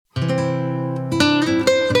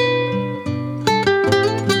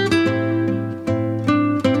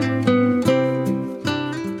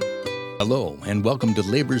Hello, and welcome to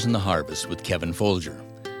Labors in the Harvest with Kevin Folger.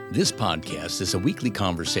 This podcast is a weekly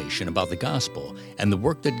conversation about the gospel and the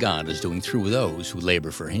work that God is doing through those who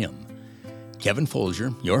labor for Him. Kevin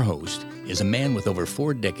Folger, your host, is a man with over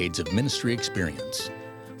 4 decades of ministry experience.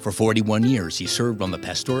 For 41 years, he served on the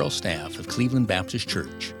pastoral staff of Cleveland Baptist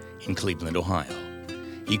Church in Cleveland, Ohio.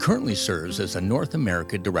 He currently serves as the North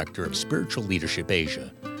America Director of Spiritual Leadership Asia,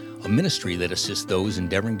 a ministry that assists those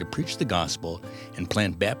endeavoring to preach the gospel and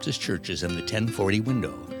plant Baptist churches in the 1040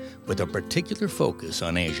 window, with a particular focus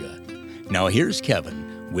on Asia. Now here's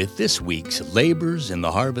Kevin with this week's Labors in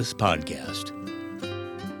the Harvest podcast.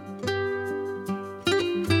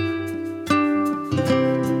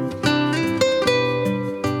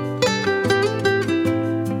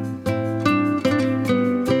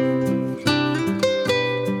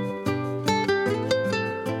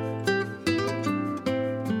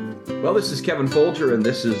 Well, this is Kevin Folger, and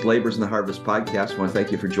this is Labors in the Harvest podcast. I want to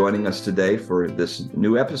thank you for joining us today for this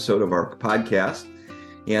new episode of our podcast.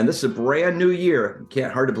 And this is a brand new year.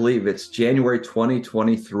 Can't hard to believe it's January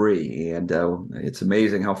 2023, and it's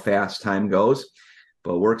amazing how fast time goes.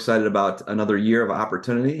 But we're excited about another year of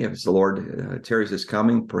opportunity. If the Lord tarries His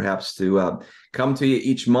coming, perhaps to come to you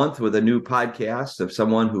each month with a new podcast of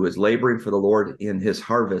someone who is laboring for the Lord in His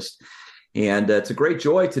harvest. And it's a great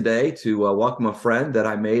joy today to welcome a friend that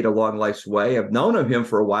I made along life's way. I've known of him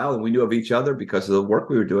for a while, and we knew of each other because of the work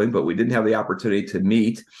we were doing, but we didn't have the opportunity to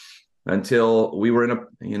meet until we were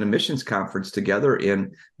in a missions conference together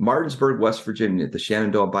in Martinsburg, West Virginia, at the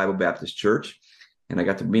Shenandoah Bible Baptist Church. And I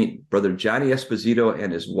got to meet Brother Johnny Esposito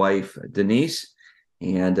and his wife, Denise.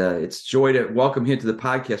 And it's joy to welcome him to the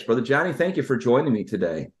podcast. Brother Johnny, thank you for joining me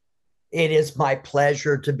today. It is my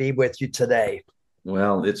pleasure to be with you today.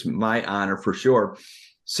 Well, it's my honor for sure.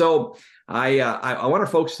 So I want our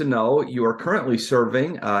folks to know you are currently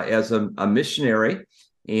serving as a missionary,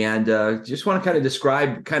 and just want to kind of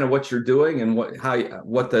describe kind of what you're doing and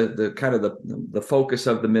what the focus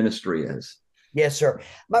of the ministry is. Yes, sir.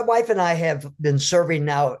 My wife and I have been serving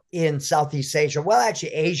now in Southeast Asia. Well,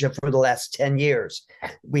 actually Asia for the last 10 years.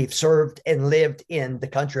 We've served and lived in the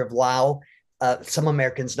country of Laos. Some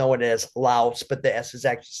Americans know it as Laos, but the S is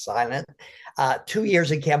actually silent. 2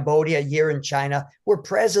 years in Cambodia, a year in China. We're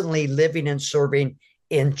presently living and serving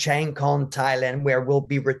in Chiang Khong, Thailand, where we'll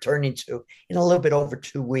be returning to in a little bit over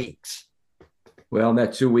 2 weeks. Well, in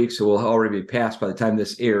that 2 weeks will already be passed by the time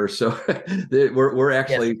this airs. So we're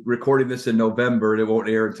actually recording this in November, and it won't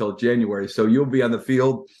air until January. So you'll be on the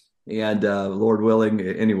field, and Lord willing,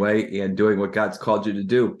 anyway, and doing what God's called you to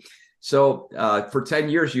do. So for 10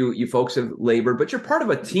 years, you folks have labored, but you're part of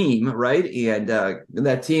a team, right? And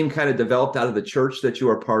that team kind of developed out of the church that you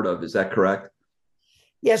are part of. Is that correct?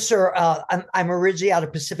 Yes, sir. I'm originally out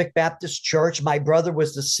of Pacific Baptist Church. My brother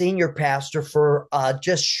was the senior pastor for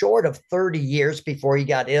just short of 30 years before he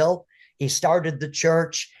got ill. He started the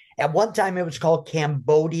church. At one time, it was called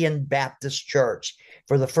Cambodian Baptist Church.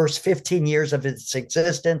 For the first 15 years of its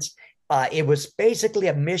existence, it was basically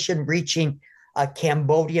a mission reaching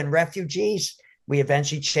Cambodian refugees. We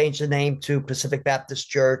eventually changed the name to Pacific Baptist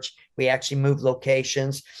Church. We actually moved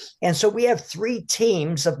locations. And so we have 3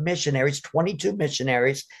 teams of missionaries, 22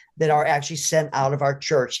 missionaries that are actually sent out of our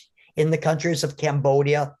church in the countries of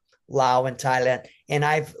Cambodia, Laos, and Thailand. And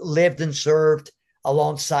I've lived and served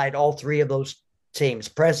alongside all 3 of those teams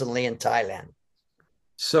presently in Thailand.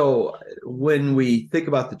 So when we think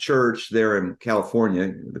about the church there in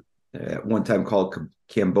California, at one time called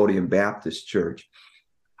Cambodian Baptist Church,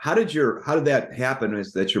 how did that happen?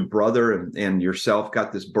 Is that your brother and yourself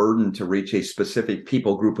got this burden to reach a specific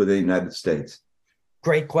people group within the United States?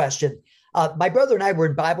 Great question. My brother and I were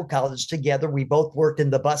in Bible college together. We both worked in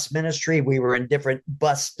the bus ministry. We were in different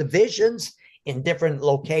bus divisions in different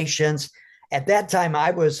locations. At that time,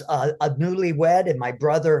 I was a newlywed, and my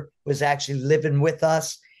brother was actually living with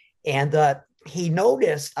us. And he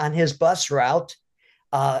noticed on his bus route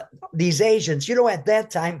these Asians. At that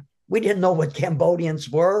time, we didn't know what Cambodians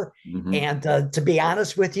were. Mm-hmm. And to be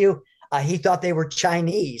honest with you, he thought they were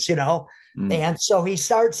Chinese, Mm-hmm. And so he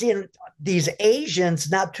started seeing these Asians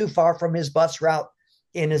not too far from his bus route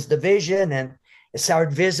in his division, and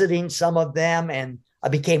started visiting some of them, and I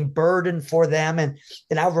became burdened for them. And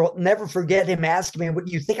I will never forget him asking me, "Would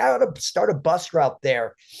you think I ought to start a bus route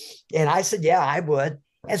there?" And I said, "Yeah, I would."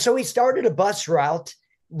 And so he started a bus route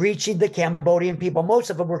reaching the Cambodian people. Most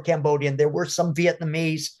of them were Cambodian. There were some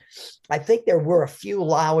Vietnamese. I think there were a few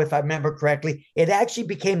Lao, if I remember correctly. It actually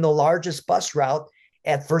became the largest bus route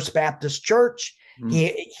at First Baptist Church.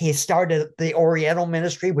 Mm-hmm. He started the Oriental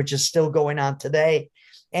Ministry, which is still going on today.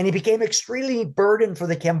 And he became extremely burdened for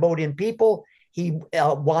the Cambodian people. He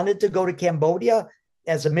wanted to go to Cambodia,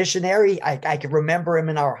 as a missionary. I can remember him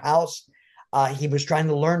in our house. He was trying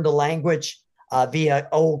to learn the language via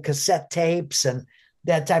old cassette tapes and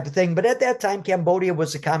that type of thing. But at that time, Cambodia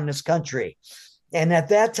was a communist country. And at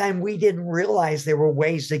that time, we didn't realize there were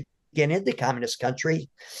ways to get into communist country.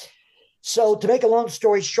 So to make a long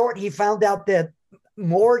story short, he found out that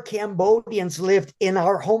more Cambodians lived in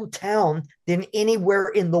our hometown than anywhere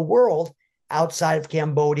in the world outside of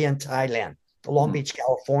Cambodia and Thailand, Long Beach,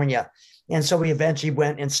 California. And so we eventually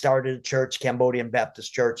went and started a church, Cambodian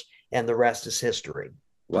Baptist Church, and the rest is history.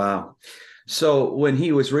 Wow. So when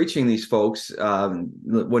he was reaching these folks,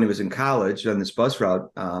 when he was in college on this bus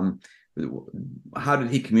route, how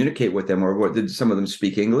did he communicate with them, or did some of them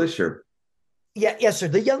speak English? Or yes, sir.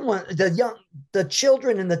 The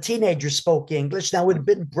children and the teenagers spoke English. Now it had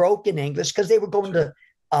been broken English because they were going to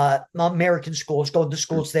American schools, going to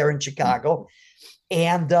schools there in Chicago.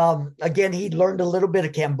 And again, he learned a little bit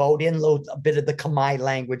of Cambodian, a bit of the Khmer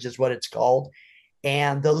language is what it's called.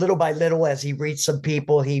 And little by little, as he reached some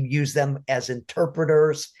people, he used them as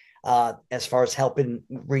interpreters as far as helping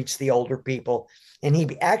reach the older people. And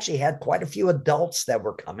he actually had quite a few adults that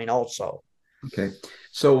were coming also. Okay.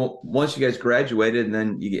 So once you guys graduated, and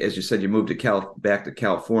then, as you said, you moved back to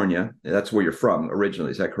California. That's where you're from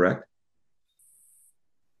originally. Is that correct?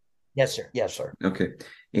 Yes, sir. Yes, sir. Okay.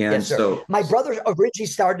 And yes, sir. So my brother originally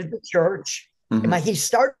started the church. He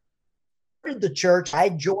started the church. I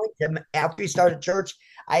joined him after he started church.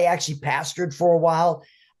 I actually pastored for a while,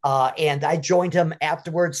 and I joined him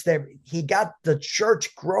afterwards. There, he got the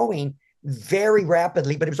church growing very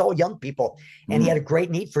rapidly, but it was all young people, and he had a great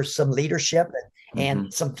need for some leadership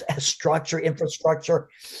and some infrastructure,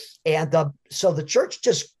 and so the church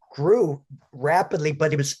just grew rapidly.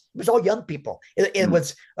 But it was all young people. It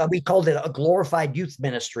was we called it a glorified youth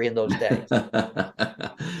ministry in those days.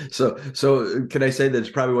 So can I say that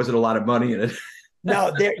there probably wasn't a lot of money in it?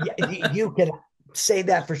 No, you can say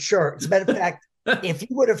that for sure. As a matter of fact, if you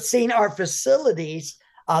would have seen our facilities,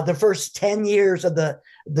 the first 10 years of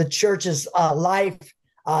the church's life,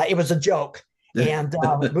 it was a joke. And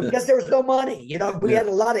because there was no money, we had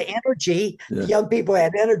a lot of energy. The young people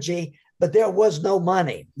had energy, but there was no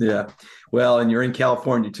money. Yeah. Well, and you're in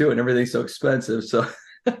California too, and everything's so expensive. So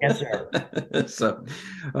yes, sir. So,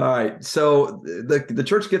 all right. So the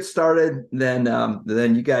church gets started, then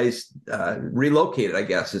you guys relocated, I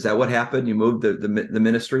guess. Is that what happened? You moved the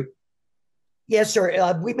ministry? Yes,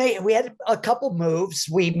 sir. We had a couple moves.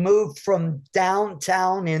 We moved from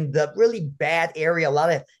downtown in the really bad area, a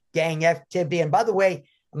lot of gang activity. And by the way,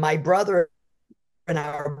 my brother and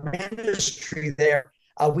our ministry there,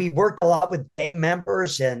 we worked a lot with gang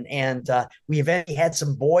members, and we eventually had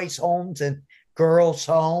some boys' homes and girls'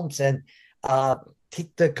 homes, and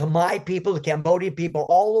the Khmer people, the Cambodian people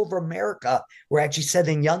all over America were actually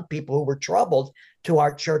sending young people who were troubled to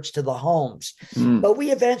our church, to the homes. But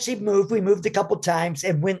we eventually moved. We moved a couple times.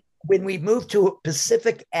 And when we moved to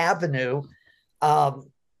Pacific Avenue,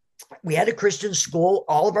 we had a Christian school.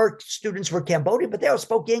 All of our students were Cambodian, but they all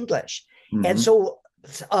spoke English. And so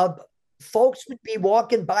folks would be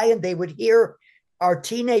walking by and they would hear our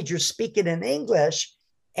teenagers speaking in English,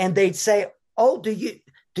 and they'd say, "Oh, do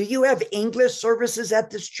you have English services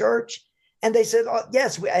at this church?" And they said, "Oh,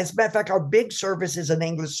 yes. As a matter of fact, our big service is an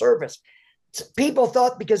English service." People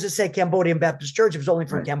thought because it said Cambodian Baptist Church, it was only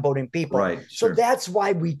for Cambodian people. Right. So that's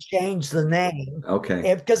why we changed the name.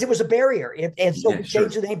 Okay. Because it was a barrier. And so we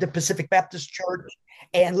changed the name to Pacific Baptist Church.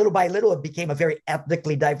 And little by little, it became a very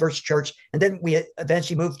ethnically diverse church. And then we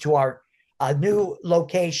eventually moved to our new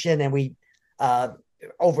location. And we,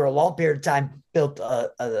 over a long period of time, built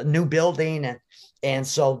a new building. And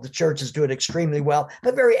so the church is doing extremely well,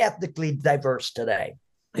 but very ethnically diverse today.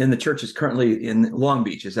 And the church is currently in Long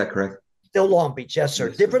Beach. Is that correct? Still Long Beach, yes, sir.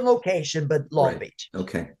 Different location, but Long Beach.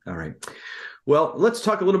 Okay, all right. Well, let's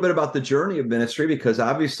talk a little bit about the journey of ministry, because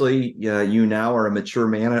obviously you now are a mature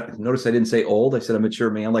man. Notice I didn't say old; I said a mature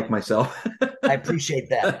man like myself. I appreciate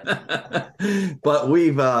that. But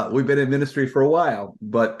we've been in ministry for a while.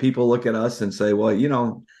 But people look at us and say,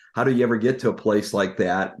 "Well, how do you ever get to a place like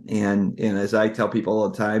that?" And as I tell people all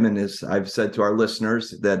the time, and as I've said to our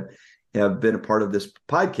listeners that have been a part of this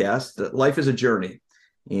podcast, that life is a journey.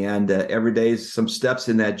 And every day is some steps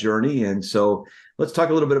in that journey. And so let's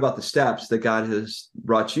talk a little bit about the steps that God has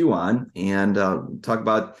brought you on, and talk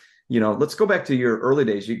about, let's go back to your early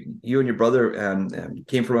days. You and your brother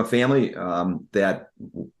came from a family that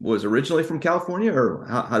was originally from California, or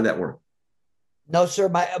how did that work? No, sir.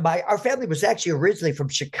 Our family was actually originally from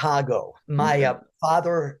Chicago. My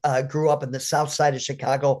father grew up in the south side of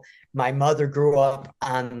Chicago. My mother grew up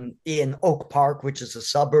in Oak Park, which is a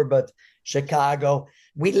suburb of Chicago.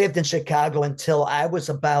 we lived in Chicago until I was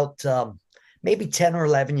about maybe 10 or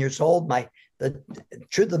 11 years old. The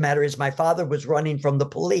truth of the matter is my father was running from the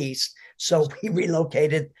police. So we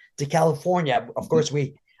relocated to California. Of course,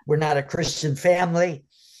 we're not a Christian family.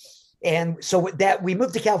 And so that we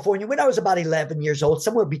moved to California when I was about 11 years old,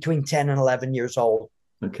 somewhere between 10 and 11 years old.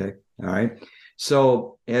 Okay. All right.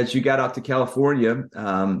 So as you got out to California,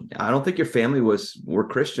 I don't think your family were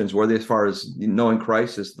Christians, were they, as far as knowing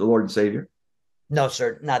Christ as the Lord and Savior? No,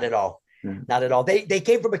 sir, not at all. Mm-hmm. Not at all. They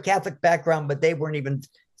came from a Catholic background, but they weren't even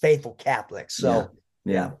faithful Catholics. So,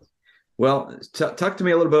 yeah. Well, talk to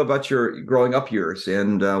me a little bit about your growing up years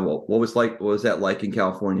and what was that like in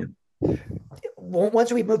California?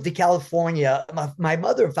 Once we moved to California, my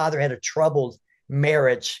mother and father had a troubled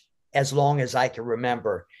marriage as long as I can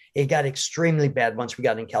remember. It got extremely bad once we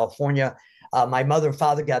got in California. My mother and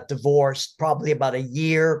father got divorced probably about a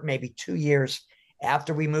year, maybe 2 years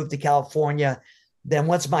after we moved to California. Then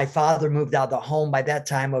once my father moved out of the home, by that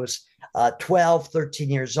time I was 12, 13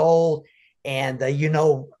 years old. And you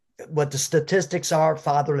know what the statistics are,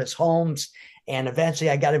 fatherless homes. And eventually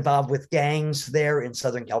I got involved with gangs there in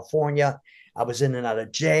Southern California. I was in and out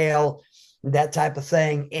of jail, that type of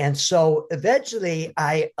thing. And so eventually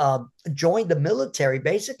I joined the military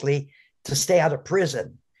basically to stay out of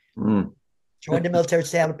prison. Joined the military to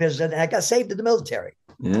stay out of prison, and I got saved in the military.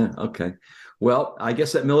 Yeah, okay. Well, I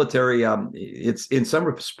guess that military, it's in some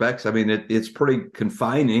respects, I mean, it's pretty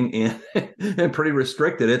confining and, and pretty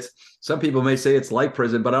restricted. Some people may say it's like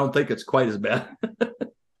prison, but I don't think it's quite as bad.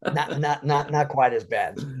 Not quite as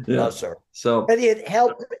bad. Yeah. No, sir. So, but it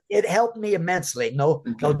helped me immensely. No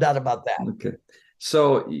doubt about that. Okay.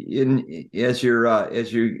 So as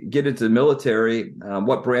you get into the military,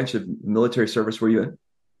 what branch of military service were you in?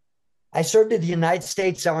 I served in the United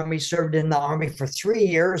States Army, served in the Army for 3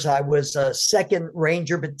 years. I was a 2nd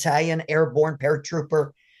Ranger Battalion Airborne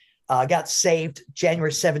Paratrooper. Got saved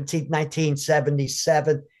January 17th,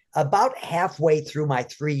 1977. About halfway through my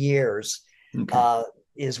 3 years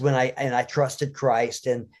is when I trusted Christ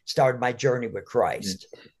and started my journey with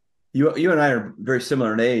Christ. You and I are very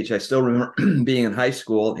similar in age. I still remember being in high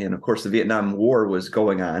school, and of course the Vietnam War was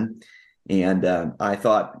going on. And I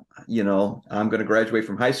thought, I'm going to graduate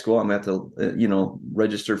from high school. I'm going to have to,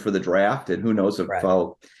 register for the draft. And who knows if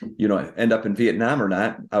I'll, end up in Vietnam or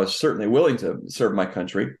not. I was certainly willing to serve my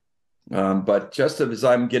country. But just as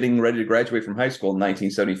I'm getting ready to graduate from high school in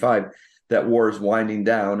 1975, that war is winding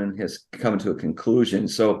down and has come to a conclusion.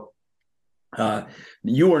 So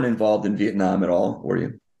you weren't involved in Vietnam at all, were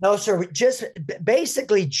you? No, sir. We just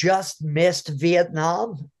missed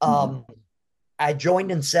Vietnam. I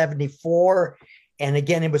joined in 74. And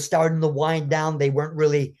again, it was starting to wind down. They weren't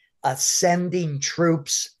really sending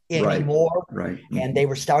troops anymore. Right. And they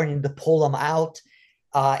were starting to pull them out.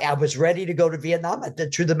 I was ready to go to Vietnam. The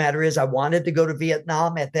truth of the matter is I wanted to go to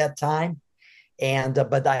Vietnam at that time. And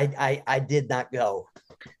but I did not go.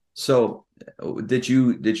 So did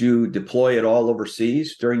you deploy at all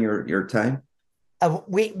overseas during your time?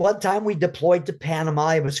 One time we deployed to Panama.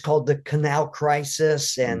 It was called the Canal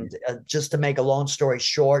Crisis. And just to make a long story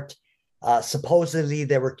short, supposedly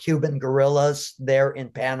there were Cuban guerrillas there in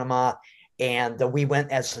Panama. And we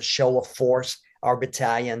went as a show of force. Our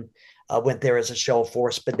battalion went there as a show of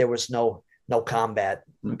force, but there was no combat.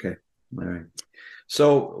 Okay. All right.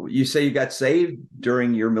 So you say you got saved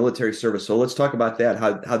during your military service. So let's talk about that.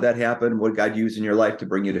 How that happened, what God used in your life to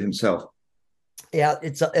bring you to himself. Yeah,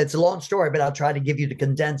 it's a long story, but I'll try to give you the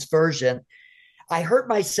condensed version. I hurt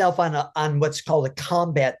myself on what's called a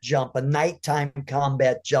combat jump, a nighttime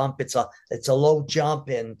combat jump. It's a low jump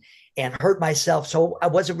and hurt myself. So I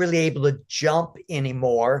wasn't really able to jump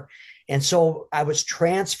anymore. And so I was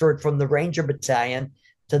transferred from the Ranger Battalion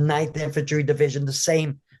to 9th Infantry Division, the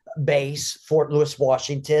same base, Fort Lewis,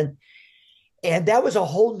 Washington. And that was a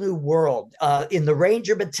whole new world. In the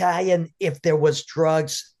Ranger Battalion, if there was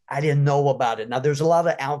drugs, I didn't know about it. Now, there's a lot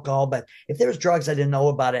of alcohol, but if there was drugs, I didn't know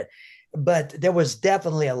about it. But there was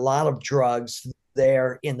definitely a lot of drugs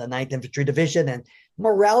there in the 9th Infantry Division. And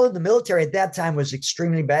morale in the military at that time was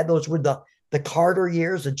extremely bad. Those were the Carter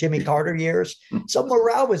years, the Jimmy Carter years. So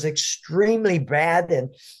morale was extremely bad.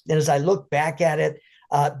 And as I look back at it,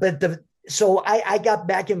 so I got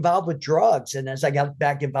back involved with drugs. And as I got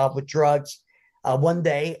back involved with drugs, one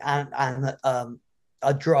day on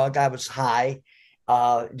a drug, I was high.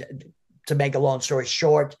 To make a long story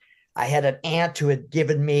short, I had an aunt who had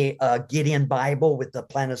given me a Gideon Bible with the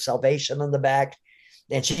Plan of Salvation on the back.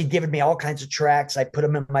 And she'd given me all kinds of tracts. I put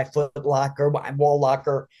them in my foot locker, my wall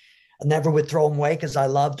locker. I never would throw them away because I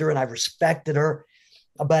loved her and I respected her.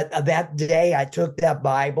 But that day I took that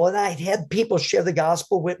Bible and I had people share the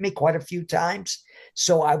gospel with me quite a few times.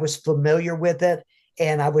 So I was familiar with it.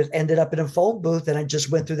 And I ended up in a phone booth, and I just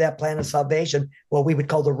went through that plan of salvation, what we would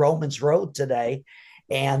call the Romans Road today.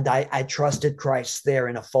 And I trusted Christ there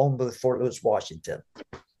in a phone booth, Fort Lewis, Washington.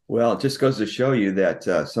 Well, it just goes to show you that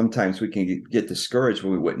sometimes we can get discouraged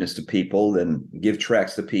when we witness to people and give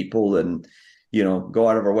tracts to people and, go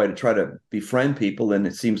out of our way to try to befriend people. And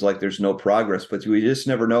it seems like there's no progress, but we just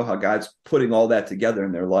never know how God's putting all that together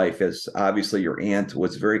in their life. As obviously your aunt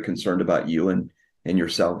was very concerned about you and your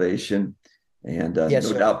salvation. And yes,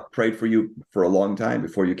 no doubt prayed for you for a long time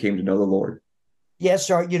before you came to know the Lord. Yes,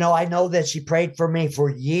 sir. I know that she prayed for me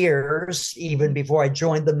for years, even before I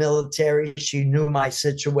joined the military. She knew my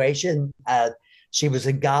situation. She was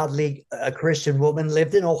a godly Christian woman,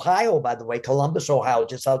 lived in Ohio, by the way, Columbus, Ohio,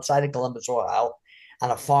 just outside of Columbus, Ohio,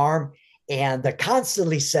 on a farm, and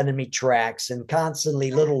constantly sending me tracts and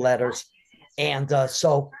constantly little letters. And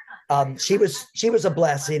so she was a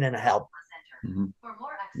blessing and a help. Mm-hmm.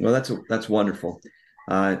 Well, that's wonderful.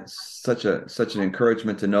 Such an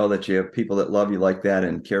encouragement to know that you have people that love you like that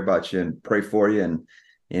and care about you and pray for you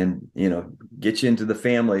and get you into the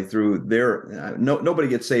family through their. Nobody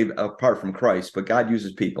gets saved apart from Christ, but God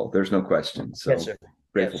uses people. There's no question. So yes, sir.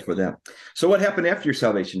 Grateful yes, for them. So what happened after your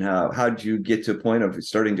salvation? How did you get to a point of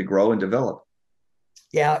starting to grow and develop?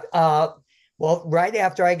 Yeah. Well, right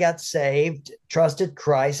after I got saved, trusted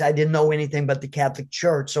Christ, I didn't know anything but the Catholic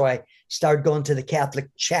Church. So I started going to the Catholic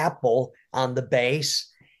chapel on the base.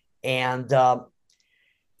 And, the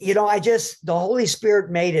Holy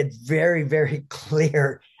Spirit made it very, very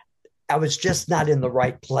clear. I was just not in the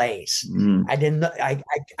right place.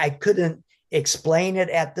 I couldn't explain it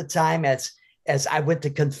at the time as I went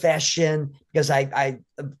to confession, because I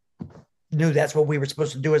knew that's what we were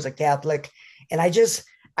supposed to do as a Catholic. And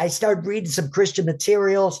I started reading some Christian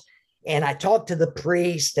materials, and I talked to the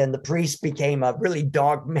priest, and the priest became really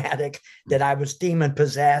dogmatic that I was demon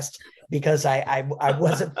possessed because I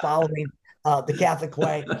wasn't following the Catholic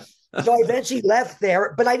way. So I eventually left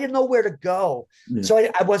there, but I didn't know where to go. Yeah. So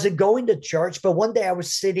I wasn't going to church, but one day I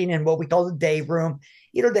was sitting in what we call the day room.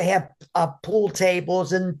 They have pool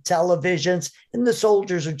tables and televisions, and the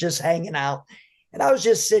soldiers are just hanging out. And I was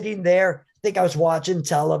just sitting there. I think I was watching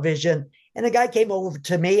television. And a guy came over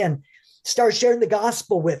to me and started sharing the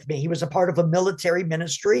gospel with me. He was a part of a military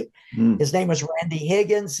ministry. His name was Randy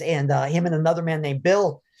Higgins, and him and another man named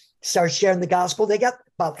Bill started sharing the gospel. They got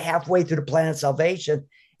about halfway through the plan of salvation.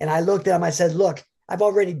 And I looked at him, I said, look, I've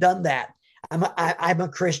already done that. I'm a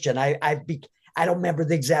Christian. I don't remember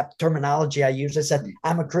the exact terminology I used. I said,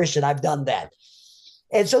 I'm a Christian. I've done that.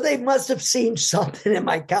 And so they must have seen something in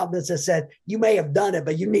my countenance that said, you may have done it,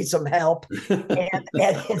 but you need some help.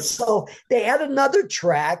 and so they had another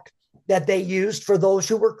track that they used for those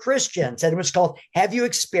who were Christians. And it was called, Have You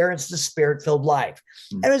Experienced the Spirit-Filled Life?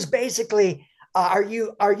 And it was basically, are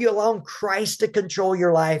you allowing Christ to control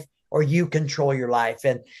your life, or you control your life?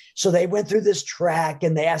 And so they went through this track,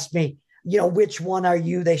 and they asked me, which one are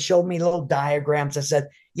you? They showed me little diagrams. I said,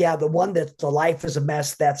 yeah, the one that the life is a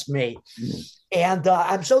mess, that's me. And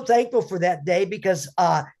I'm so thankful for that day, because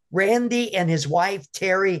Randy and his wife,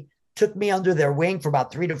 Terry, took me under their wing for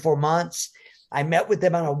about 3 to 4 months. I met with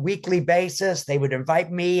them on a weekly basis. They would invite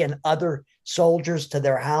me and other soldiers to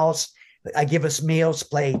their house, give us meals,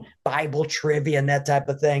 play Bible trivia and that type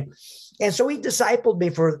of thing. And so he discipled me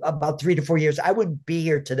for about 3 to 4 years. I wouldn't be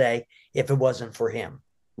here today if it wasn't for him.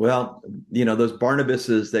 Well, those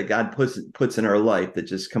Barnabases that God puts in our life that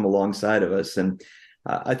just come alongside of us. And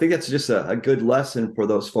I think that's just a good lesson for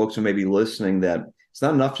those folks who may be listening, that it's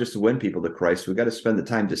not enough just to win people to Christ. We've got to spend the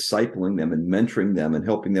time discipling them and mentoring them and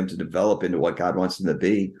helping them to develop into what God wants them to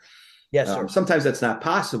be. Yes, sir. Sometimes that's not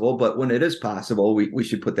possible, but when it is possible, we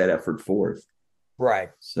should put that effort forth. Right.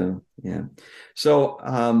 So, yeah. So,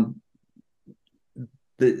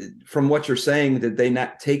 from what you're saying, did they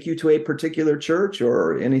not take you to a particular church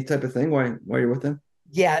or any type of thing while you're with them?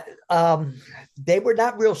 Yeah, they were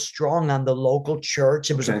not real strong on the local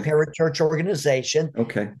church. It was a parachurch organization.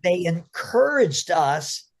 Okay. They encouraged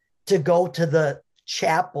us to go to the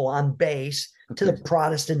chapel on base, to the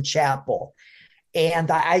Protestant chapel.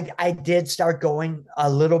 And I did start going a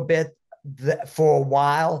little bit for a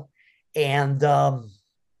while. And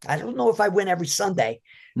I don't know if I went every Sunday,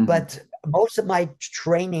 but most of my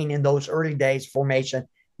training in those early days, formation,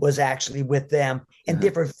 was actually with them and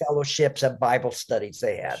different fellowships and Bible studies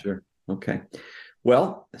they had. Sure. Okay.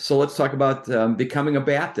 Well, so let's talk about becoming a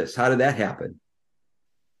Baptist. How did that happen?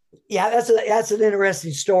 Yeah, that's an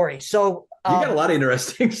interesting story. So you got a lot of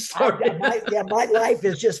interesting stories. My life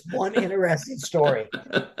is just one interesting story.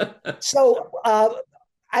 So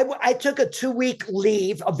I took a 2-week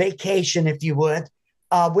leave, a vacation, if you would,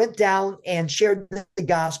 went down and shared the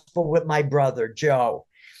gospel with my brother, Joe.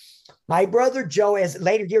 My brother Joe,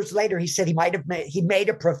 years later, he said he made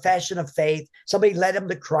a profession of faith. Somebody led him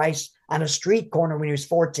to Christ on a street corner when he was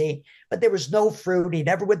 14, but there was no fruit. He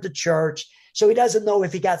never went to church, so he doesn't know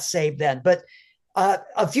if he got saved then. But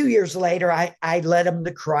a few years later, I led him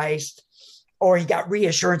to Christ, or he got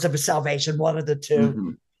reassurance of his salvation, one of the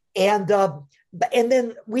two. Mm-hmm. And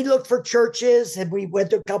then we looked for churches, and we went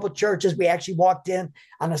to a couple of churches. We actually walked in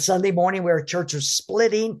on a Sunday morning where a church was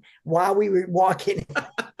splitting while we were walking.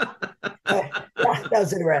 That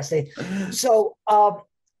was interesting. So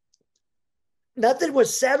nothing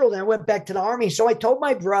was settled, and I went back to the Army. So I told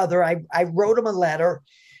my brother, I wrote him a letter.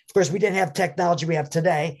 Of course, we didn't have technology we have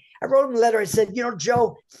today. I wrote him a letter. I said,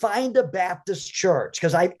 Joe, find a Baptist church,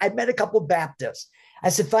 because I met a couple of Baptists. I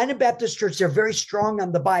said, find a Baptist church. They're very strong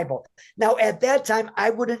on the Bible. Now, at that time, I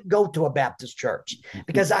wouldn't go to a Baptist church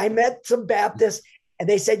because I met some Baptists and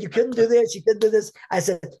they said, you couldn't do this, you couldn't do this. I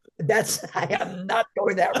said, I am not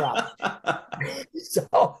going that route.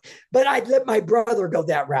 But I'd let my brother go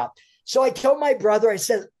that route. So I told my brother, I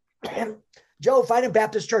said, Joe, find a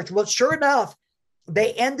Baptist church. Well, sure enough,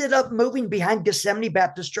 they ended up moving behind Gethsemane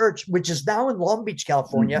Baptist Church, which is now in Long Beach,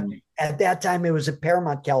 California. Mm-hmm. At that time, it was in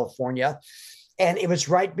Paramount, California. And it was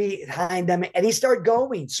right behind them. And he started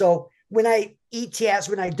going. So when I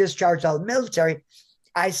discharged out of the military,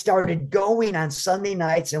 I started going on Sunday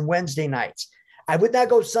nights and Wednesday nights. I would not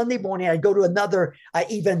go Sunday morning. I'd go to another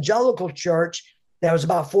evangelical church that was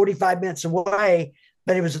about 45 minutes away,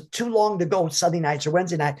 but it was too long to go Sunday nights or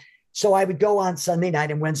Wednesday night. So I would go on Sunday night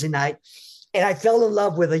and Wednesday night. And I fell in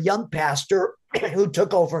love with a young pastor who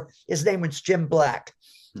took over. His name was Jim Black.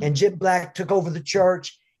 And Jim Black took over the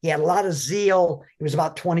church. He had a lot of zeal. He was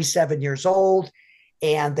about 27 years old.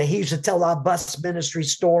 And he used to tell a lot of bus ministry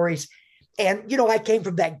stories. And, I came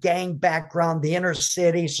from that gang background, the inner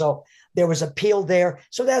city. So there was appeal there.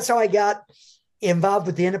 So that's how I got involved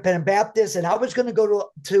with the Independent Baptists. And I was going to go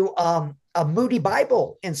to a Moody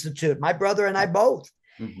Bible Institute, my brother and I both.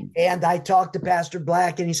 Mm-hmm. And I talked to Pastor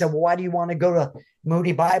Black, and he said, well, why do you want to go to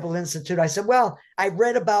Moody Bible Institute? I said, well, I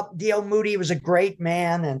read about D.L. Moody. He was a great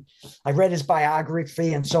man, and I read his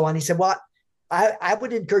biography and so on. He said, well, I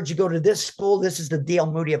would encourage you to go to this school. This is the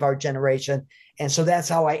D.L. Moody of our generation. And so that's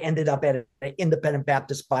how I ended up at an Independent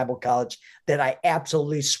Baptist Bible College that I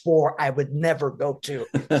absolutely swore I would never go to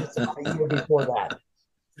just about a year before that.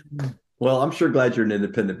 Well, I'm sure glad you're an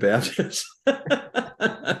Independent Baptist.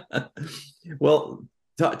 Well,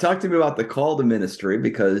 talk to me about the call to ministry,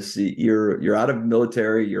 because you're out of the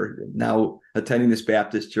military. You're now attending this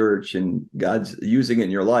Baptist church, and God's using it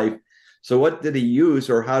in your life. So what did he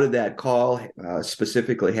use, or how did that call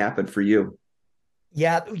specifically happen for you?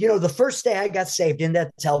 Yeah, the first day I got saved in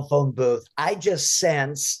that telephone booth, I just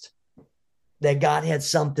sensed that God had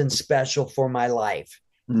something special for my life.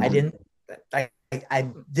 Mm-hmm. I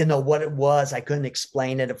didn't know what it was. I couldn't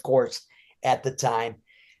explain it, of course, at the time.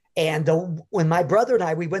 And when my brother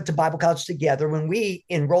and we went to Bible college together, when we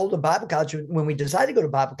enrolled in Bible college, when we decided to go to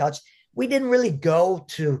Bible college, we didn't really go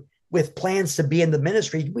with plans to be in the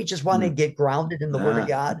ministry. We just wanted to get grounded in the Word of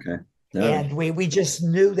God. Okay. No. And we just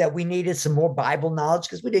knew that we needed some more Bible knowledge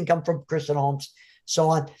because we didn't come from Christian homes, so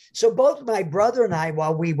on. So both my brother and I,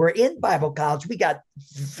 while we were in Bible college, we got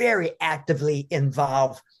very actively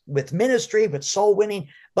involved with ministry, with soul winning,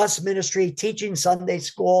 bus ministry, teaching Sunday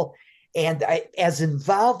school, and as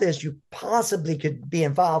involved as you possibly could be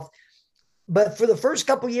involved. But for the first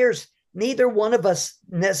couple of years, neither one of us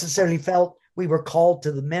necessarily felt we were called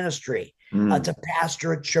to the ministry, to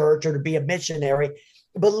pastor a church or to be a missionary.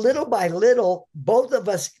 But little by little, both of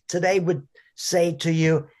us today would say to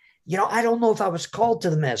you, I don't know if I was called to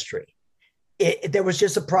the ministry. There was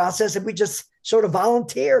just a process, and we just sort of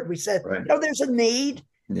volunteered. We said, right. There's a need.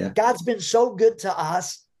 Yeah. God's been so good to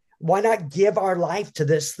us. Why not give our life to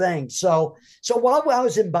this thing? So while I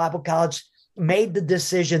was in Bible college, made the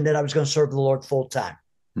decision that I was going to serve the Lord full time.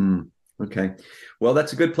 Okay. Well,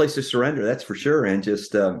 that's a good place to surrender. That's for sure. And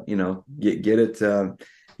just, get it.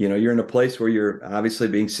 You're in a place where you're obviously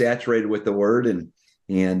being saturated with the Word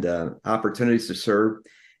and opportunities to serve.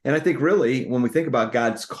 And I think really when we think about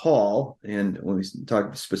God's call, and when we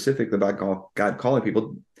talk specifically about God calling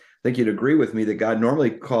people, I think you'd agree with me that God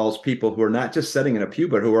normally calls people who are not just sitting in a pew,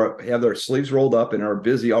 but who have their sleeves rolled up and are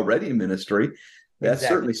busy already in ministry. That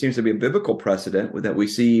certainly seems to be a biblical precedent that we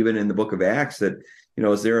see even in the book of Acts, that,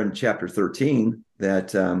 is there in chapter 13,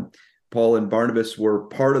 that Paul and Barnabas were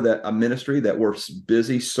part of a ministry that were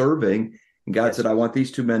busy serving. And God said, I want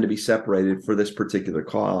these two men to be separated for this particular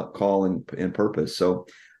call and purpose. So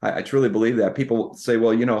I truly believe that. People say,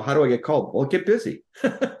 well, how do I get called? Well, get busy.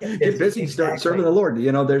 Get busy, start serving the Lord.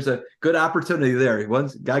 There's a good opportunity there.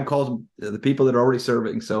 Once God calls the people that are already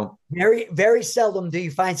serving. So very, very seldom do you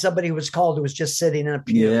find somebody who was called who was just sitting in a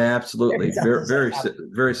pew. Yeah, absolutely.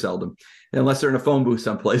 Very seldom, unless they're in a phone booth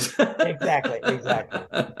someplace. Exactly.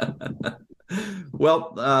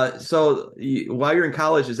 Well, so while you're in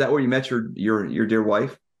college, is that where you met your dear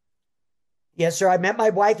wife? Yes, sir. I met my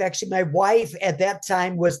wife. Actually, my wife at that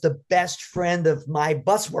time was the best friend of my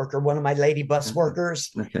bus worker, one of my lady bus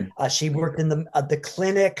workers. Okay. She worked in the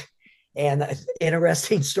clinic, and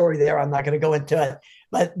interesting story there. I'm not going to go into it.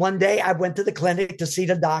 But one day I went to the clinic to see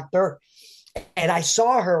the doctor, and I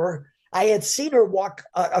saw her. I had seen her walk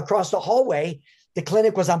across the hallway. The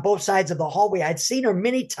clinic was on both sides of the hallway. I'd seen her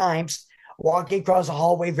many times walking across the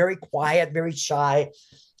hallway, very quiet, very shy.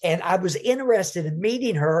 And I was interested in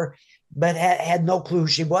meeting her, but had no clue who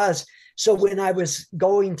she was. So when I was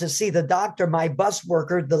going to see the doctor, my bus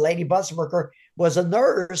worker, the lady bus worker, was a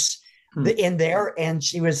nurse in there, and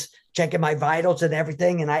she was checking my vitals and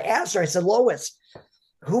everything. And I asked her, I said, Lois,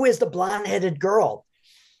 who is the blonde-headed girl?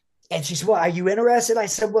 And she said, well, are you interested? I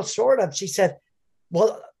said, well, sort of. She said,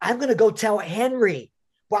 well, I'm going to go tell Henry.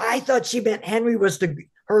 Well, I thought she meant Henry was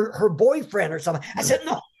her boyfriend or something. I said,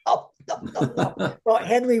 no. Well,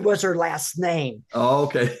 Henry was her last name. Oh,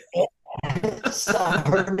 okay. So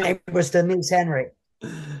her name was Denise Henry.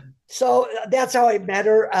 So that's how I met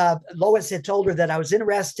her. Lois had told her that I was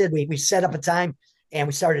interested. We set up a time and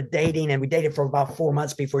we started dating, and we dated for about 4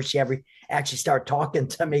 months before she ever actually started talking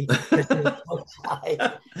to me. She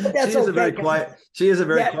is a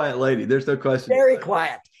very quiet lady. There's no question. Very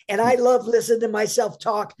quiet. And I love listening to myself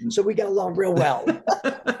talk. So we got along real well.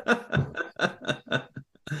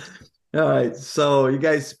 All right. So you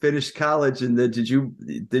guys finished college, and then did you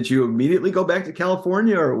immediately go back to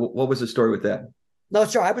California, or what was the story with that? No,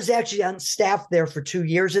 sir. I was actually on staff there for 2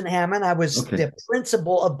 years in Hammond. I was the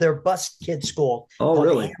principal of their bus kid school. Oh,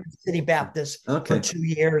 really? Hammond City Baptist for 2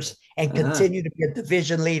 years, and continued to be a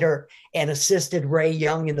division leader and assisted Ray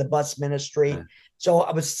Young in the bus ministry. So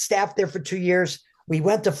I was staffed there for 2 years. We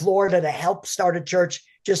went to Florida to help start a church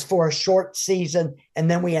just for a short season, and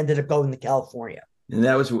then we ended up going to California. And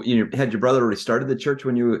that was, had your brother already started the church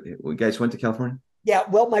when you guys went to California? Yeah,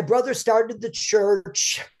 well, my brother started the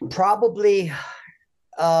church probably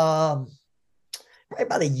about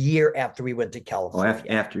a year after we went to California.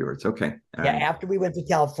 Oh, afterwards. Okay. After we went to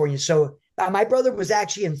California. So my brother was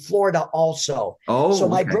actually in Florida also. Oh, so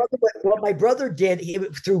what my brother did,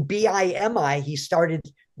 through BIMI, he started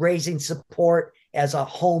raising support as a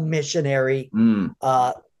home missionary.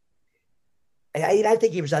 I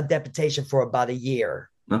think he was on deputation for about a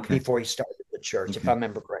year before he started the church, if I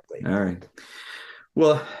remember correctly. All right.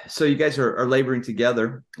 Well, so you guys are laboring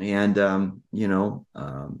together, and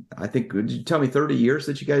I think, did you tell me 30 years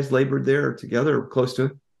that you guys labored there together, or close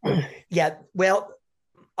to it? Yeah. Well,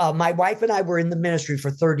 my wife and I were in the ministry for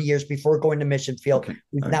 30 years before going to mission field. Okay.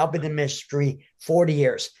 We've now been in ministry 40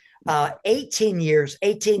 years. 18 years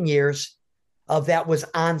of that was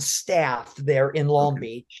on staff there in Long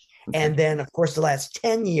Beach. Okay. And then, of course, the last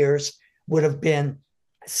 10 years would have been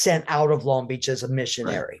sent out of Long Beach as a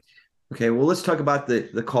missionary. Right. Okay, well, let's talk about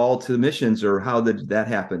the call to the missions, or how did that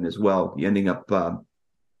happen as well? You ending up,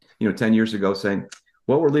 10 years ago saying,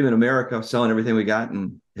 well, we're leaving America, selling everything we got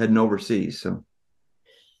and heading overseas. So,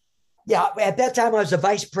 yeah, at that time, I was the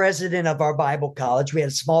vice president of our Bible college. We had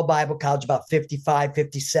a small Bible college, about 55,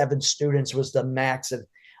 57 students was the max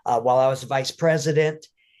while I was the vice president.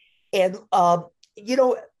 And,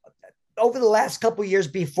 over the last couple of years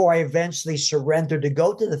before I eventually surrendered to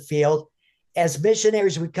go to the field, as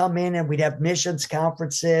missionaries would come in and we'd have missions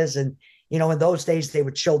conferences, and in those days they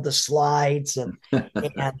would show the slides and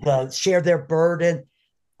share their burden.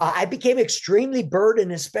 I became extremely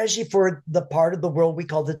burdened, especially for the part of the world we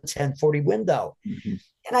call the 1040 window. Mm-hmm.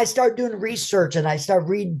 And I started doing research, and I started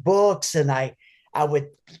reading books, and I would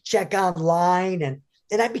check online,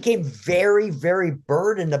 and I became very, very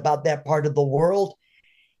burdened about that part of the world.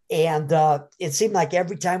 And it seemed like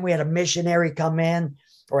every time we had a missionary come in,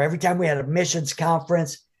 or every time we had a missions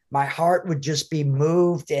conference, my heart would just be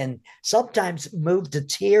moved, and sometimes moved to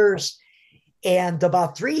tears. And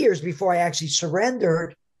about 3 years before I actually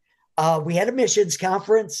surrendered, we had a missions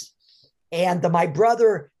conference, and my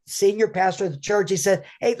brother, senior pastor of the church, he said,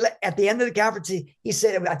 hey, at the end of the conference, he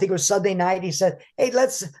said, I think it was Sunday night, he said, hey,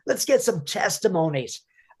 let's get some testimonies.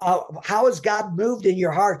 How has God moved in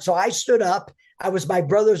your heart? So I stood up. I was my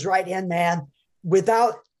brother's right-hand man.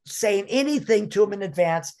 Without saying anything to him in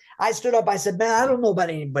advance, I stood up. I said, man, I don't know about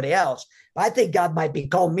anybody else, but I think God might be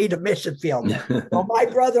calling me to mission field. Well, my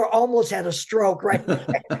brother almost had a stroke right there.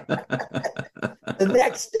 The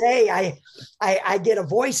next day, I get a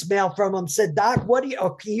voicemail from him. Said, Doc, what do you?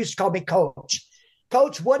 Oh, he used to call me Coach.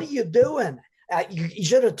 Coach, what are you doing? You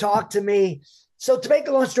should have talked to me. So to make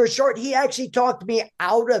a long story short, he actually talked me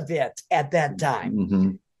out of it at that time.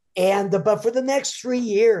 Mm-hmm. And but for the next 3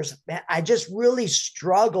 years, man, I just really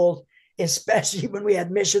struggled, especially when we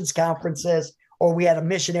had missions conferences or we had a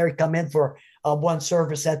missionary come in for one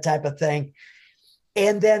service, that type of thing.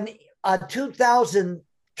 And then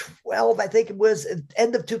 2012, I think it was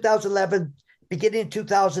end of 2011, beginning of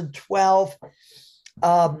 2012.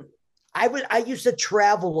 I used to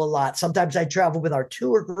travel a lot. Sometimes I traveled with our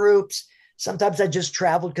tour groups. Sometimes I just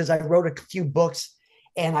traveled because I wrote a few books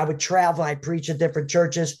and I would travel. I preach at different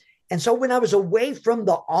churches. And so when I was away from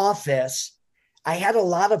the office, I had a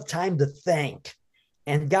lot of time to think.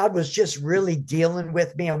 And God was just really dealing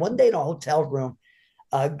with me. And one day in a hotel room,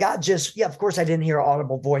 God just, of course, I didn't hear an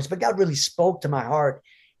audible voice, but God really spoke to my heart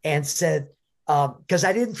and said, because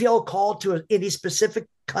I didn't feel called to any specific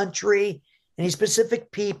country, any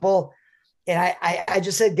specific people. And I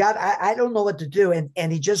just said, God, I don't know what to do.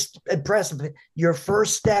 And he just impressed me. Your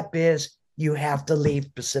first step is you have to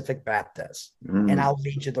leave Pacific Baptist, and I'll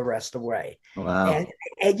lead you the rest of the way. Wow.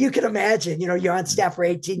 And you can imagine, you're on staff for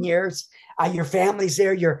 18 years. Your family's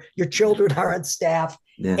there. Your children are on staff.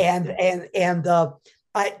 Yeah. And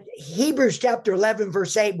Hebrews chapter 11,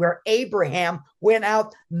 verse 8, where Abraham went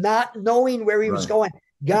out not knowing where he was going.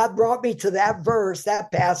 God brought me to that verse,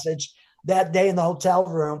 that passage that day in the hotel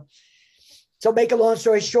room. So make a long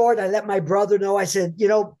story short, I let my brother know. I said,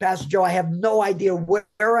 Pastor Joe, I have no idea where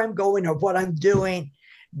I'm going or what I'm doing,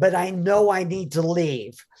 but I know I need to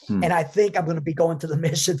leave. And I think I'm going to be going to the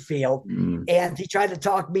mission field. And he tried to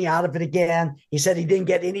talk me out of it again. He said he didn't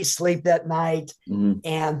get any sleep that night.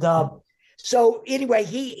 And so anyway,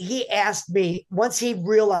 he asked me, once he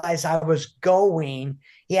realized I was going,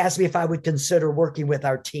 he asked me if I would consider working with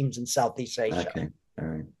our teams in Southeast Asia. Okay. All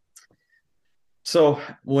right. So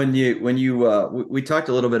when we talked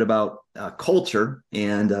a little bit about culture,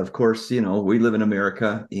 and of course, we live in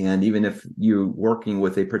America, and even if you're working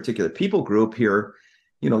with a particular people group here,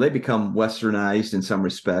 they become westernized in some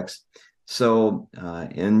respects. So,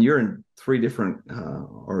 and you're in 3 different,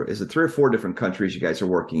 or is it 3 or 4 different countries you guys are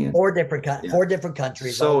working in? 4 different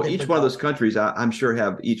countries. So each one of those countries, I'm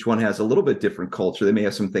sure each one has a little bit different culture. They may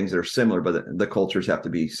have some things that are similar, but the cultures have to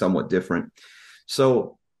be somewhat different.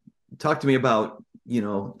 So talk to me about,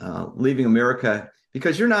 leaving America,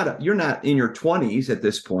 because you're not in your 20s at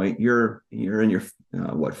this point. You're in your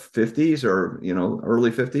 50s or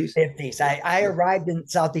early 50s. 50s. I arrived in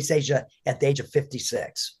Southeast Asia at the age of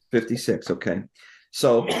 56. 56. Okay.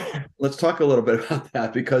 So let's talk a little bit about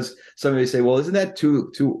that, because somebody say, well, isn't that too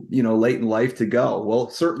late in life to go? Well,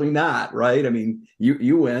 certainly not. Right. I mean,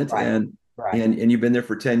 you went and you've been there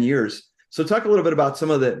for 10 years. So talk a little bit about some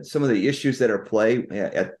of the issues that are at play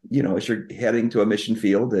as you're heading to a mission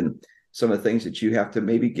field, and some of the things that you have to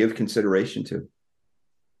maybe give consideration to.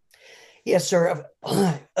 Yes, sir.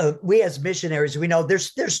 We as missionaries, we know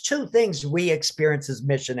there's 2 things we experience as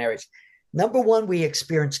missionaries. Number one, we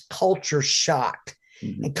experience culture shock.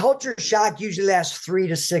 And culture shock usually lasts 3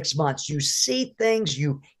 to 6 months. You see things,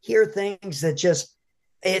 you hear things that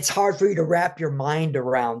it's hard for you to wrap your mind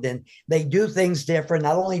around. And they do things different.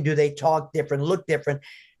 Not only do they talk different, look different,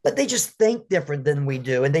 but they just think different than we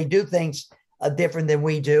do. And they do things different than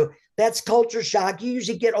we do. That's culture shock. You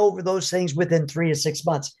usually get over those things within 3 to 6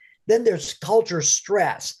 months. Then there's culture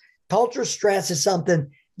stress. Culture stress is something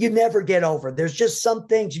you never get over. There's just some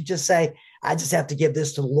things you just say, I just have to give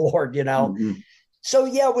this to the Lord, So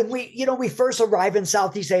when we first arrive in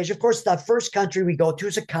Southeast Asia, of course, the first country we go to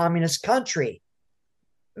is a communist country.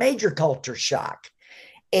 Major culture shock.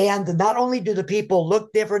 And not only do the people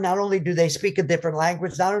look different, not only do they speak a different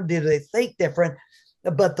language, not only do they think different,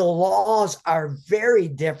 but the laws are very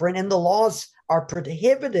different, and the laws are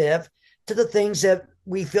prohibitive to the things that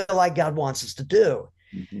we feel like God wants us to do.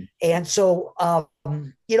 And so,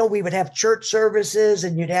 we would have church services,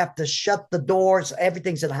 and you'd have to shut the doors.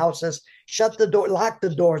 Everything's in houses. Shut the door, lock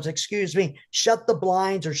the doors, shut the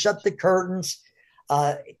blinds or shut the curtains.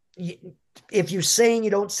 If you sing, you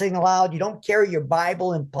don't sing aloud. You don't carry your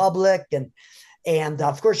Bible in public. And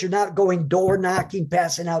of course, you're not going door knocking,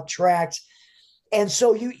 passing out tracts. And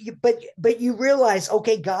so but you realize,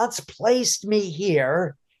 okay, God's placed me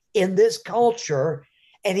here in this culture,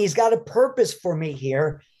 and he's got a purpose for me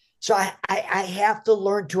here. So I have to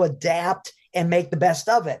learn to adapt and make the best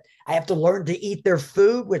of it. I have to learn to eat their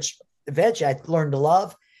food, which eventually I learned to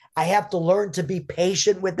love. I have to learn to be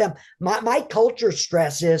patient with them. My culture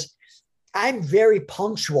stress is I'm very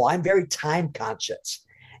punctual. I'm very time conscious.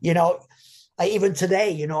 You know, even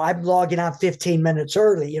today, I'm logging on 15 minutes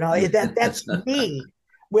early. That's me.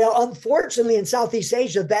 Well, unfortunately, in Southeast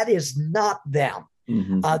Asia, that is not them.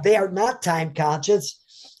 Mm-hmm. They are not time conscious.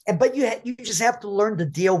 But you just have to learn to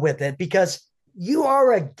deal with it because you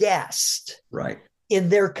are a guest Right. in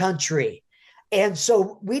their country. And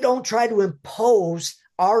so we don't try to impose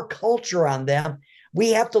our culture on them.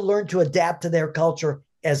 We have to learn to adapt to their culture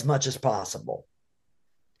as much as possible.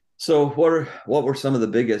 So what were some of the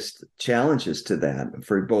biggest challenges to that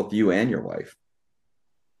for both you and your wife?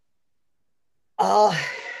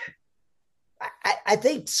 I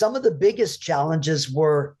think some of the biggest challenges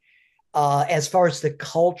were, as far as the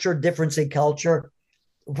culture, difference in culture,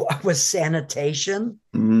 was sanitation,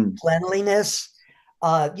 cleanliness.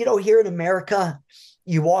 Here in America,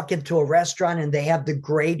 you walk into a restaurant and they have the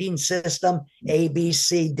grading system, A, B,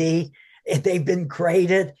 C, D. They've been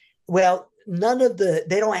graded. Well,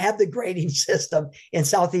 they don't have the grading system in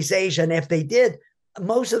Southeast Asia. And if they did,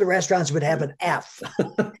 most of the restaurants would have an F.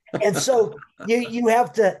 And so you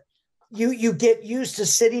have to, you get used to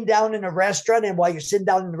sitting down in a restaurant, and while you're sitting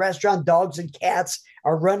down in the restaurant, dogs and cats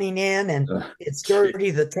are running in, and it's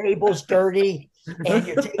dirty. The table's dirty, and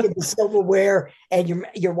you're taking the silverware, and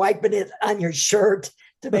you're wiping it on your shirt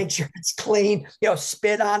to make sure it's clean.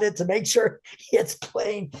 Spit on it to make sure it's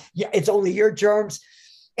clean. Yeah, it's only your germs,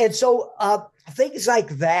 and so things like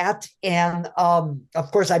that. And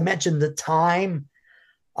of course, I mentioned the time.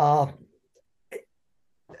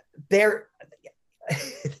 There.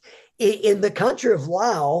 In the country of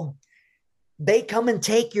Laos, they come and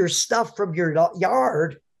take your stuff from your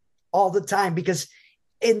yard all the time because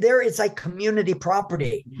in there it's like community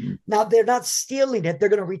property. Mm-hmm. Now they're not stealing it, they're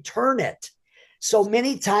going to return it. So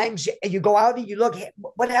many times you go out and you look,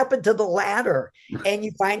 what happened to the ladder? And you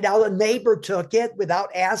find out a neighbor took it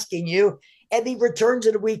without asking you, and he returns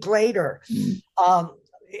it a week later.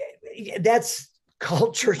 That's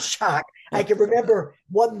culture shock. I can remember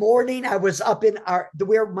one morning I was up in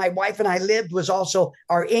where my wife and I lived was also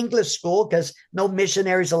our English school because no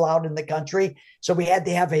missionaries allowed in the country. So we had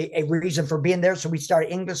to have a reason for being there. So we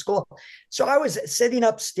started English school. So I was sitting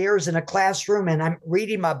upstairs in a classroom and I'm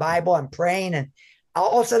reading my Bible, I'm praying, and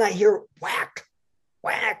all of a sudden I hear whack,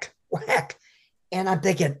 whack, whack. And I'm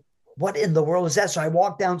thinking, what in the world is that? So I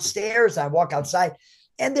walk downstairs, I walk outside,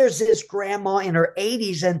 and there's this grandma in her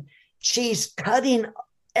 80s, and she's cutting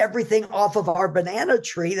everything off of our banana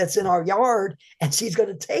tree that's in our yard, and she's going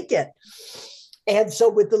to take it. And so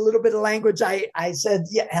with a little bit of language, I said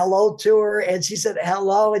hello to her, and she said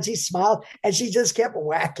hello, and she smiled, and she just kept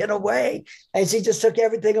whacking away, and she just took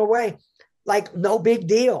everything away like no big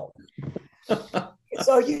deal.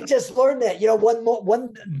 So you just learn that,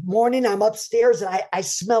 one morning I'm upstairs and I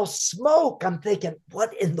smell smoke. I'm thinking,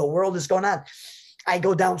 what in the world is going on? I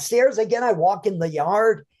go downstairs again, I walk in the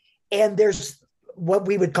yard, and there's what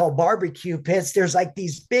we would call barbecue pits. There's like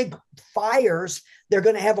these big fires. They're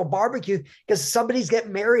going to have a barbecue because somebody's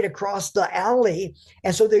getting married across the alley.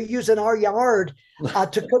 And so they're using our yard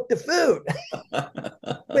to cook the food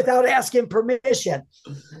without asking permission.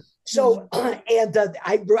 So,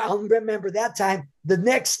 I'll remember that time. The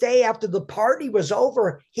next day after the party was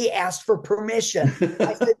over, he asked for permission.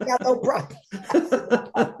 I said, yeah, no problem.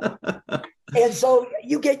 And so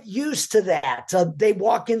you get used to that. They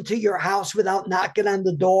walk into your house without knocking on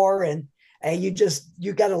the door, and you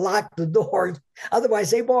got to lock the door.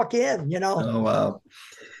 Otherwise, they walk in, Oh, wow.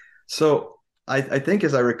 So I think,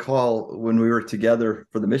 as I recall, when we were together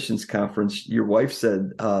for the missions conference, your wife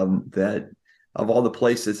said that of all the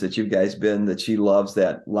places that you guys been, that she loves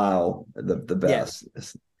that Laos the best.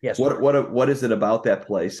 Yes. What is it about that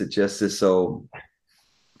place that just is so,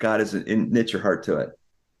 God has knit your heart to it?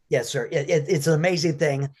 Yes, sir. It's an amazing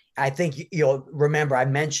thing. I think you'll remember I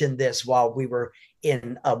mentioned this while we were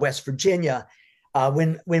in West Virginia,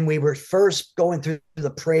 when we were first going through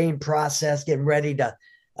the praying process, getting ready to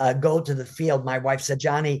go to the field. My wife said,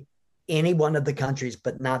 Johnny, any one of the countries,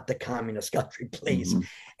 but not the communist country, please. Mm-hmm.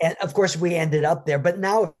 And of course, we ended up there. But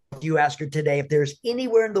now, if you ask her today, if there's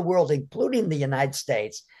anywhere in the world, including the United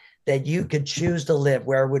States, that you could choose to live,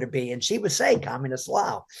 where would it be? And she would say communist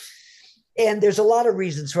Laos. And there's a lot of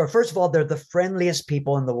reasons for it. First of all, they're the friendliest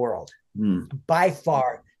people in the world. By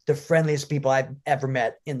far, the friendliest people I've ever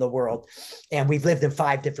met in the world. And we've lived in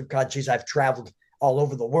 5 different countries. I've traveled all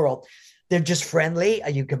over the world. They're just friendly.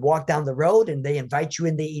 You can walk down the road and they invite you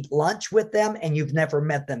in to eat lunch with them, and you've never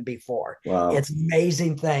met them before. Wow. It's an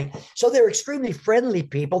amazing thing. So they're extremely friendly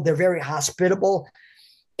people. They're very hospitable.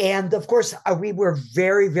 And of course, we were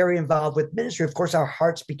very, very involved with ministry. Of course, our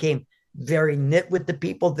hearts became very knit with the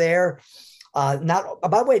people there. Not,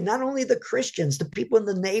 by the way, not only the Christians, the people in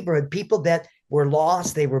the neighborhood, people that were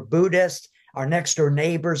lost, they were Buddhist, our next door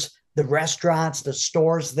neighbors, the restaurants, the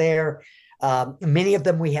stores there. Many of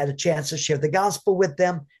them, we had a chance to share the gospel with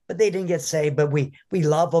them, but they didn't get saved. But we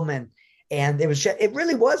love them, and it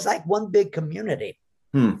really was like one big community.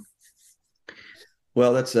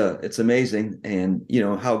 Well, it's amazing, and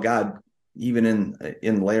how God, even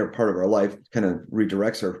in the later part of our life, kind of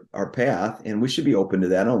redirects our path, and we should be open to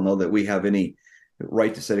that. I don't know that we have any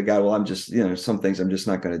right to say to God, well, I'm just, some things I'm just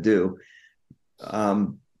not going to do.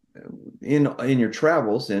 In your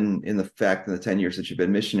travels, in the fact in the 10 years that you've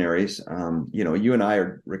been missionaries, you and I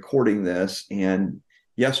are recording this, and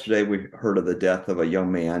yesterday we heard of the death of a young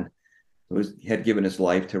man who had given his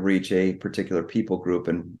life to reach a particular people group.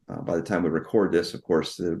 And by the time we record this, of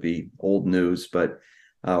course, it'll be old news, but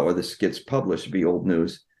or this gets published, it'll be old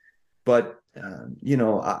news. But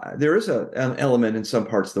there is an element in some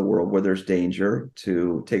parts of the world where there's danger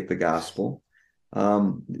to take the gospel.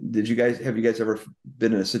 Have you guys ever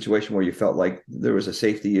been in a situation where you felt like there was a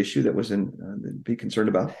safety issue that was be concerned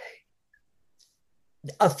about?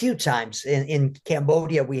 A few times in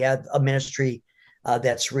Cambodia, we had a ministry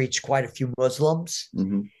that's reached quite a few Muslims.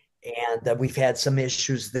 Mm-hmm. And we've had some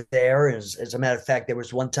issues there. As a matter of fact, there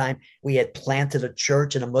was one time we had planted a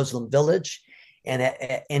church in a Muslim village, and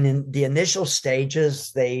in the initial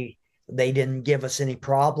stages, they didn't give us any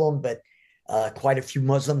problem, but quite a few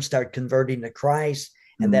Muslims started converting to Christ,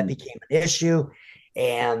 and that became an issue.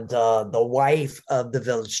 And the wife of the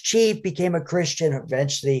village chief became a Christian,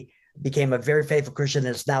 eventually became a very faithful Christian,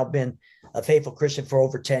 has now been a faithful Christian for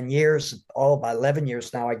over 10 years, all about 11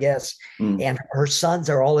 years now, I guess. And her sons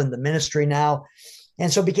are all in the ministry now. And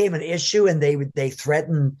so it became an issue, and they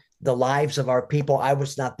threatened the lives of our people. I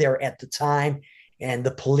was not there at the time. And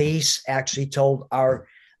the police actually told our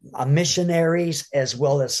missionaries, as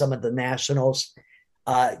well as some of the nationals,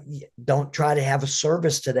 don't try to have a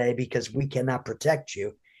service today because we cannot protect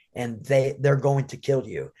you, and they're going to kill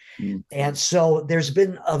you. And so there's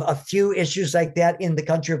been a few issues like that in the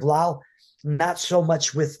country of Laos, not so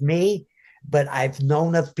much with me, but I've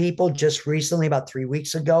known of people just recently, about 3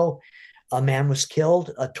 weeks ago, a man was killed,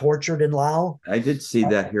 tortured in Laos. I did see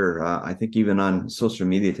that here. I think even on social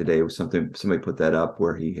media today, it was somebody put that up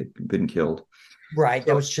where he had been killed. Right.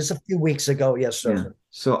 That was just a few weeks ago. Yes, sir. Yeah.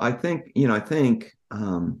 So I think,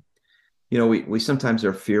 we sometimes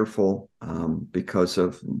are fearful because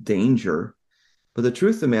of danger. But the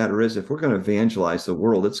truth of the matter is, if we're going to evangelize the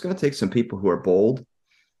world, it's going to take some people who are bold,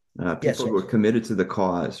 people who are committed to the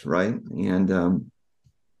cause, right? And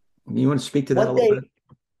you want to speak to that a little bit?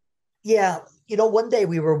 Yeah. One day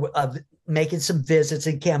we were making some visits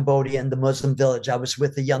in Cambodia in the Muslim village. I was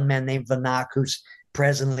with a young man named Vanak, who's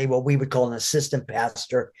presently what we would call an assistant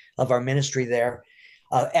pastor of our ministry there,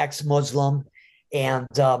 ex-Muslim. And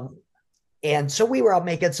so we were out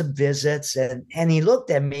making some visits, and he looked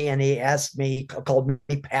at me and he asked me, he called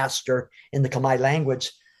me pastor in the Khmer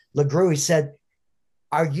language, LeGroux. He said,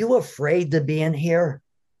 "Are you afraid to be in here?"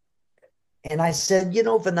 And I said,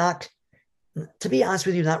 Vanak, to be honest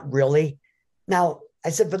with you, not really. Now, I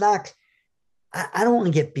said, Vanak, I don't want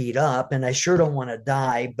to get beat up, and I sure don't want to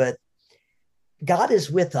die, but God is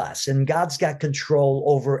with us, and God's got control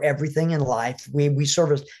over everything in life. We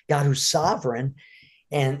serve a God who's sovereign,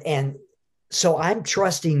 and so I'm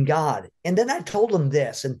trusting God. And then I told him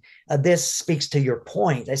this, and this speaks to your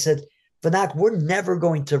point. I said, Vanak, we're never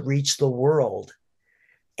going to reach the world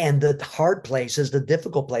and the hard places, the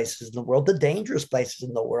difficult places in the world, the dangerous places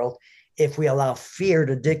in the world, if we allow fear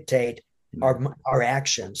to dictate our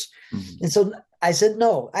actions. And so I said,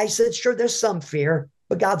 no. I said, sure, there's some fear,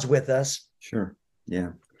 but God's with us. Sure. Yeah.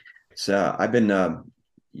 So I've been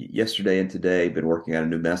yesterday and today been working on a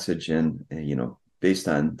new message, and based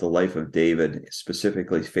on the life of David,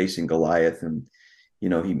 specifically facing Goliath. And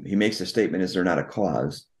he makes a statement: is there not a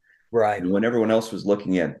cause? Right. And when everyone else was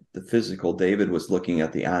looking at the physical, David was looking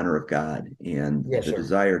at the honor of God and the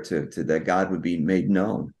desire to that God would be made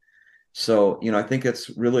known. So, I think it's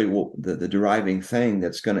really the deriving thing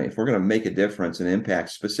that's if we're going to make a difference and impact,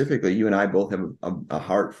 specifically, you and I both have a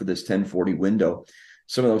heart for this 1040 window,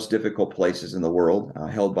 some of those difficult places in the world,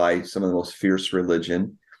 held by some of the most fierce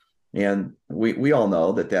religion. And we all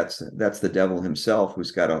know that's the devil himself,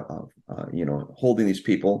 who's got holding these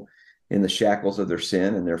people in the shackles of their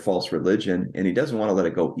sin and their false religion. And he doesn't want to let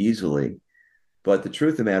it go easily. But the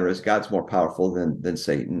truth of the matter is, God's more powerful than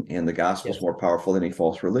Satan, and the gospel is more powerful than any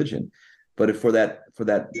false religion. But for that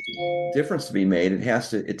difference to be made,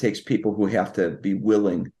 it takes people who have to be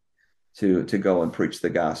willing to go and preach the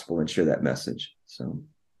gospel and share that message. So,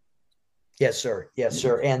 yes, sir. Yes,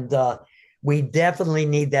 sir. And we definitely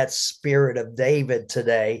need that spirit of David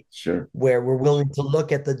today, sure, where we're willing to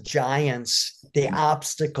look at the giants, the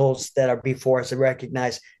obstacles that are before us, and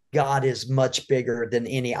recognize God is much bigger than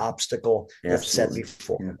any obstacle that's set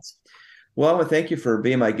before us. Well, I want to thank you for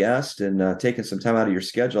being my guest and taking some time out of your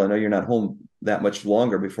schedule. I know you're not home that much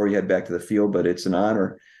longer before you head back to the field, but it's an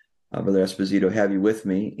honor, Brother Esposito, to have you with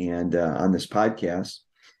me and on this podcast.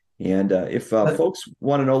 And if folks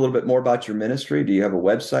want to know a little bit more about your ministry, do you have a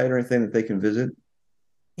website or anything that they can visit?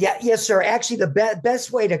 Yeah, yes, sir. Actually, the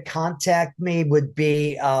best way to contact me would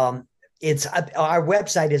be our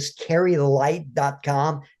website is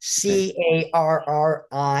carrythelight.com,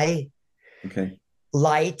 CARRI. Okay.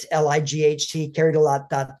 Light, LIGHT,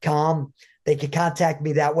 carrythelight.com. They can contact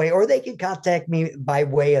me that way, or they can contact me by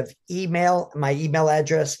way of email. My email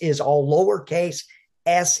address is all lowercase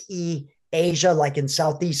SE Asia, like in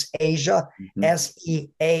Southeast Asia,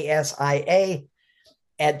 SEASIA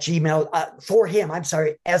at Gmail for him. I'm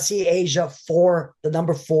sorry, SE Asia for the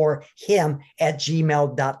number 4 him at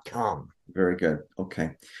gmail.com. Very good.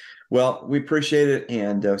 Okay. Well, we appreciate it,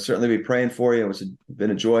 and certainly be praying for you. It's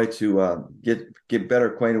been a joy to get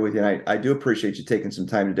better acquainted with you. And I do appreciate you taking some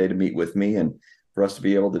time today to meet with me and for us to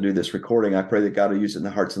be able to do this recording. I pray that God will use it in the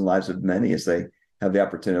hearts and lives of many as they have the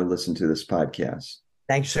opportunity to listen to this podcast.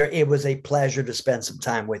 Thanks, sir. It was a pleasure to spend some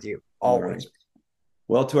time with you, always. Right.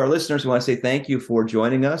 Well, to our listeners, we want to say thank you for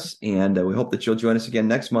joining us, and we hope that you'll join us again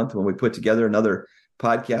next month when we put together another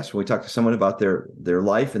podcast when we talk to someone about their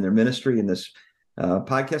life and their ministry in this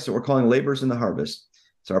podcast that we're calling Laborers in the Harvest.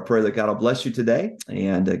 It's our prayer that God will bless you today.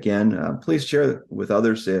 And again, please share with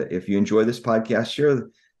others. If you enjoy this podcast, share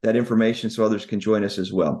that information so others can join us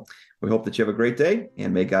as well. We hope that you have a great day,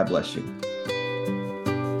 and may God bless you.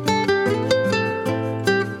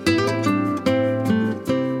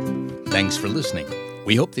 Thanks for listening.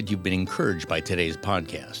 We hope that you've been encouraged by today's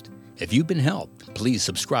podcast. If you've been helped, please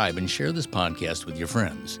subscribe and share this podcast with your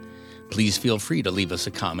friends. Please feel free to leave us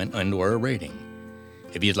a comment and/or a rating.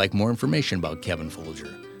 If you'd like more information about Kevin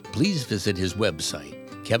Folger, please visit his website,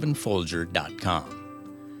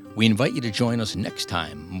 kevinfolger.com. We invite you to join us next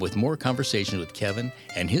time with more conversations with Kevin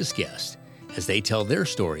and his guests as they tell their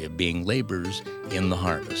story of being laborers in the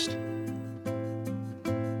harvest.